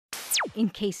in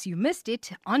case you missed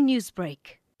it on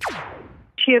Newsbreak.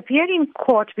 She appeared in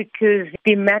court because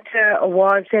the matter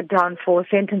was set down for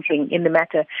sentencing in the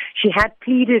matter. She had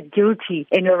pleaded guilty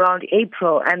in around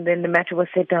April, and then the matter was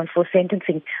set down for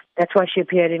sentencing. That's why she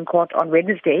appeared in court on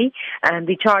Wednesday, and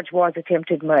the charge was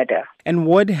attempted murder. And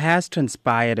what has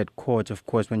transpired at court, of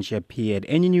course, when she appeared?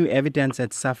 Any new evidence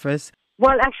that surfaced?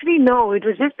 Well, actually, no. It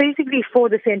was just basically for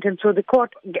the sentence. So the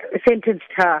court sentenced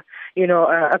her,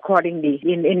 accordingly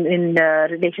in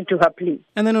relation to her plea.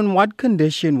 And then on what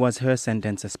condition was her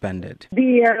sentence suspended?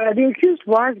 The accused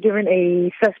was given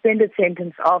a suspended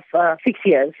sentence of 6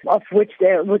 years, of which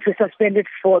was suspended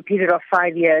for a period of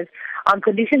 5 years, on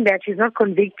condition that she's not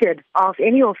convicted of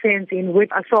any offence in which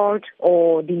assault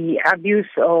or the abuse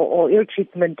or ill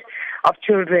treatment of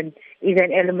children is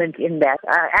an element in that.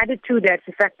 Added to that,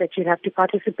 the fact that she'd have to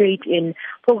participate in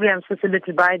programs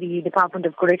facilitated by the Department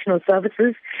of Correctional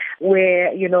Services,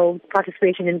 where,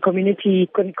 participation in community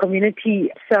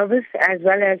service, as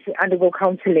well as undergo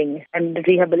counseling and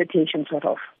rehabilitation sort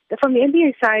of. From the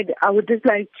NBA side, I would just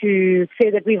like to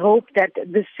say that we hope that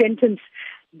this sentence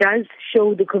does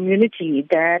show the community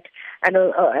that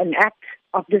an act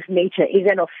of this nature is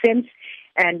an offence,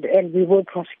 and we will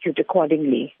prosecute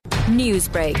accordingly.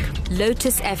 Newsbreak,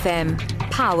 Lotus FM,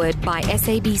 powered by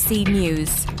SABC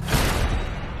News.